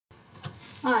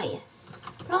Ah, yes.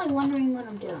 Probably wondering what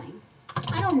I'm doing.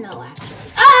 I don't know, actually.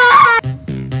 Ah!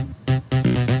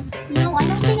 No, I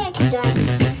don't think I can die.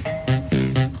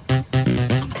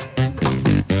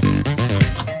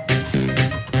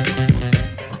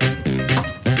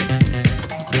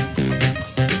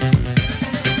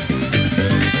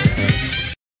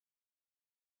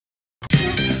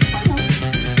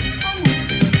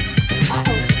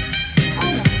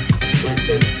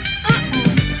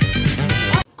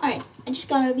 Alright, I just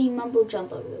gotta be mumbo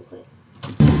jumbo real quick.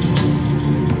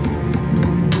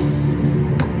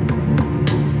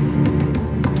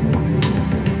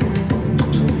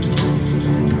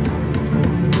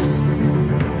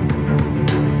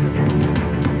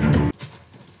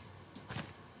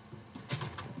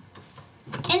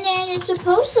 And then it's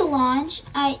supposed to launch.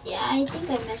 I think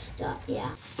I messed up,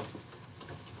 yeah.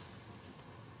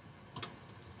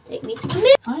 Take me to the middle.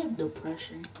 I have no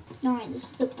pressure. Alright,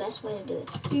 this is the best way to do it.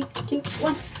 3, 2,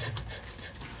 1.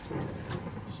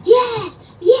 Yes!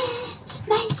 Yes!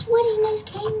 My sweatiness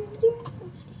came through.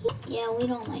 Yeah, we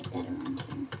don't like that around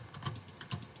here.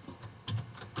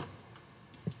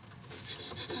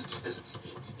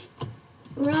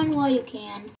 Run while you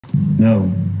can.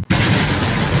 No.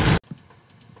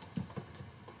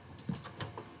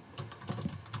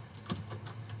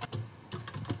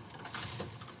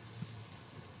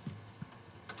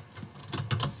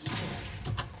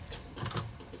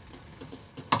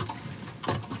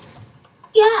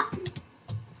 Yeah!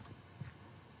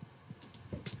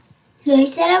 They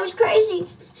said I was crazy.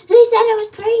 They said I was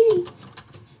crazy.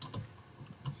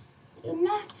 I'm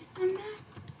not.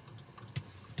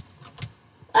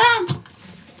 Ah!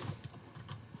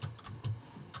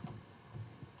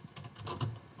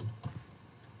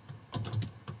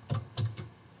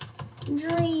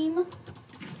 Dream.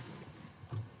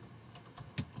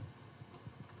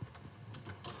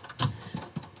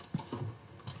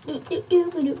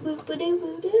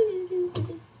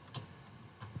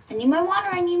 I need my water,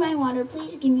 I need my water.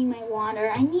 Please give me my water.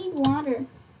 I need water.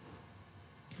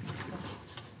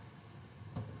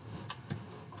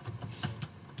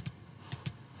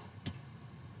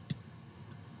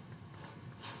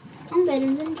 I'm better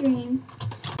than Dream.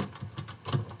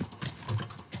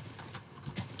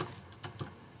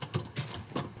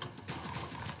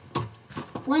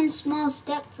 One small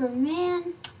step for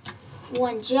man,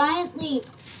 one giant leap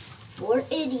for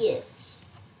idiots.